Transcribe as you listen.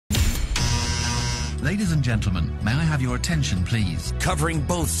Ladies and gentlemen, may I have your attention, please? Covering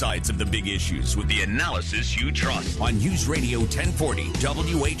both sides of the big issues with the analysis you trust on News Radio 1040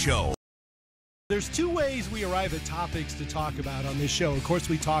 WHO. There's two ways we arrive at topics to talk about on this show. Of course,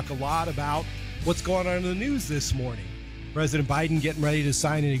 we talk a lot about what's going on in the news this morning. President Biden getting ready to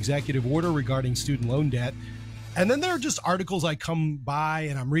sign an executive order regarding student loan debt. And then there are just articles I come by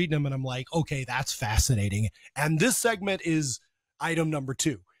and I'm reading them and I'm like, okay, that's fascinating. And this segment is item number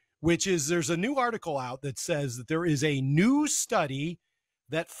two, which is there's a new article out that says that there is a new study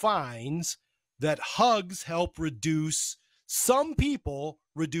that finds that hugs help reduce some people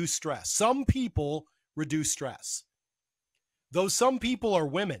reduce stress. Some people reduce stress. Though some people are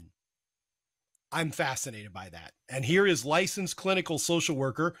women, I'm fascinated by that. And here is licensed clinical social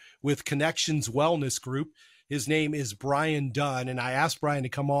worker with Connections Wellness Group. His name is Brian Dunn, and I asked Brian to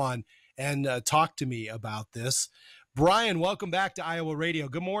come on and talk to me about this. Brian, welcome back to Iowa Radio.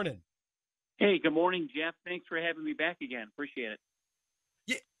 Good morning. Hey, good morning, Jeff. Thanks for having me back again. Appreciate it.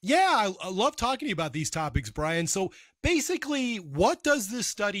 Yeah, I love talking to you about these topics, Brian. So basically, what does this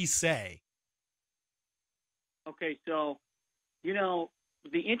study say? Okay, so,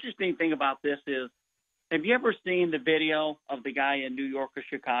 the interesting thing about this is, have you ever seen the video of the guy in New York or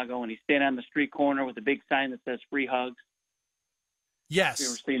Chicago and he's standing on the street corner with a big sign that says free hugs? Yes. Have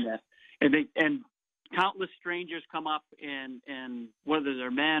you ever seen that? And countless strangers come up and whether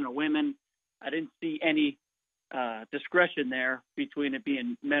they're men or women, I didn't see any discretion there between it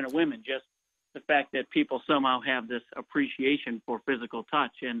being men or women, just the fact that people somehow have this appreciation for physical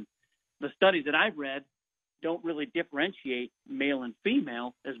touch. And the studies that I've read don't really differentiate male and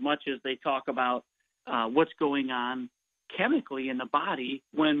female as much as they talk about what's going on chemically in the body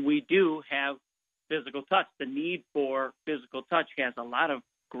when we do have physical touch. The need for physical touch has a lot of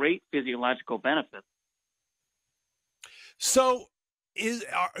great physiological benefits. So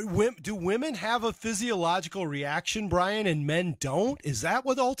do women have a physiological reaction, Brian, and men don't? Is that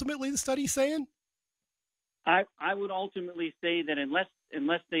what ultimately the study's saying? I would ultimately say that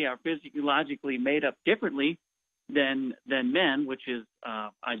unless they are physiologically made up differently than men, which is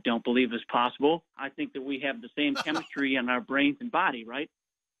I don't believe is possible. I think that we have the same chemistry in our brains and body, right?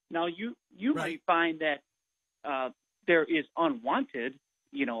 Now you right. might find that there is unwanted,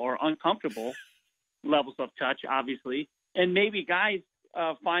 or uncomfortable levels of touch, obviously. And maybe guys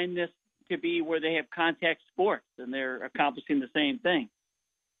find this to be where they have contact sports and they're accomplishing the same thing.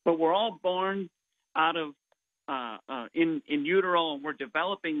 But we're all born out of in utero, and we're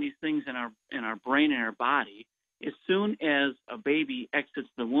developing these things in our brain and our body. As soon as a baby exits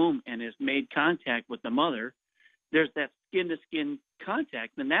the womb and has made contact with the mother, there's that skin-to-skin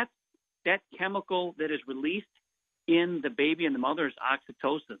contact, and that chemical that is released in the baby and the mother is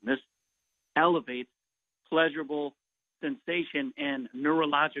oxytocin. This elevates pleasurable sensation and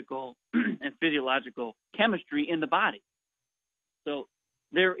neurological and physiological chemistry in the body. So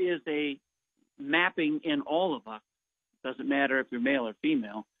there is a mapping in all of us, doesn't matter if you're male or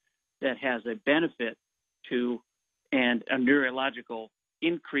female, that has a benefit to and a neurological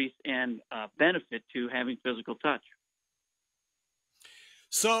increase and benefit to having physical touch.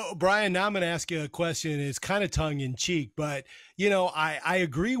 So, Brian, now I'm going to ask you a question. It's kind of tongue-in-cheek, but, I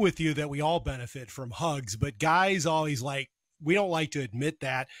agree with you that we all benefit from hugs, but guys always we don't like to admit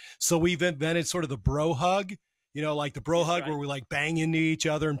that. So we've invented sort of the bro hug, like the bro hug, right, where we bang into each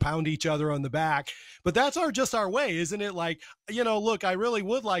other and pound each other on the back. But that's just our way, isn't it? Look, I really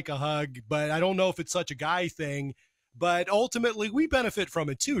would like a hug, but I don't know if it's such a guy thing. But ultimately, we benefit from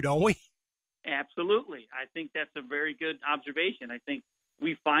it too, don't we? Absolutely. I think that's a very good observation. I think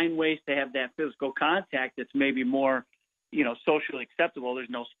we find ways to have that physical contact that's maybe more, socially acceptable. There's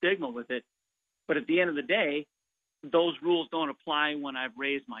no stigma with it. But at the end of the day, those rules don't apply when I've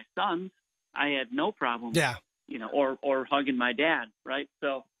raised my sons. I had no problem, or hugging my dad, right?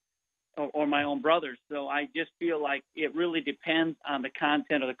 So, or my own brothers. So I just feel like it really depends on the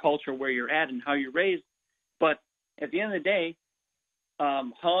content of the culture where you're at and how you're raised. But at the end of the day,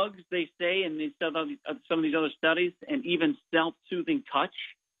 hugs, they say, in some of these other studies, and even self-soothing touch,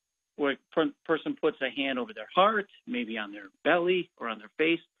 where a person puts a hand over their heart, maybe on their belly or on their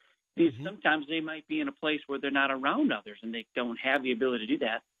face. Sometimes they might be in a place where they're not around others and they don't have the ability to do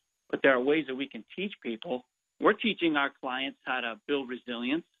that. But there are ways that we can teach people. We're teaching our clients how to build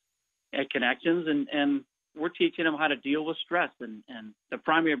resilience at Connections, and we're teaching them how to deal with stress. And the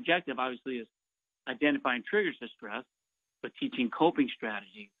primary objective, obviously, is identifying triggers to stress, but teaching coping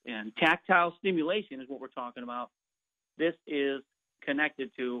strategies. And tactile stimulation is what we're talking about. This is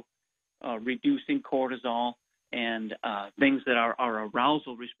connected to reducing cortisol and things that are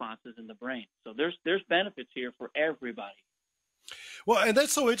arousal responses in the brain. So there's benefits here for everybody. Well, and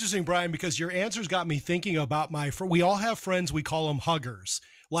that's so interesting, Brian, because your answers got me thinking about we all have friends, we call them huggers.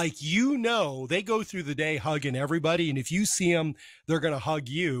 Like, they go through the day hugging everybody. And if you see them, they're going to hug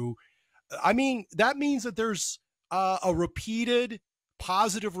you. I mean, that means that there's a repeated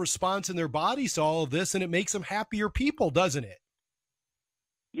positive response in their bodies to all of this, and it makes them happier people, doesn't it?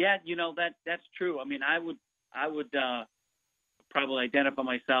 Yeah, that's true. I mean, I would probably identify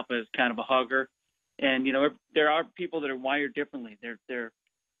myself as kind of a hugger. And, there are people that are wired differently. They're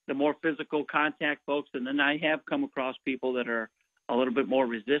the more physical contact folks. And then I have come across people that are a little bit more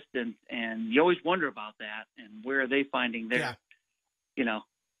resistant. And you always wonder about that. And where are they finding their,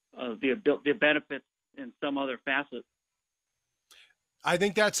 the benefits in some other facet. I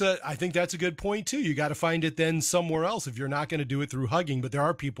think that's a good point too. You got to find it then somewhere else if you're not going to do it through hugging, but there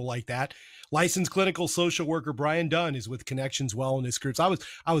are people like that. Licensed clinical social worker Brian Dunn is with Connections Wellness Groups.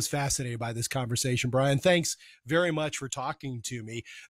 I was fascinated by this conversation, Brian. Thanks very much for talking to me.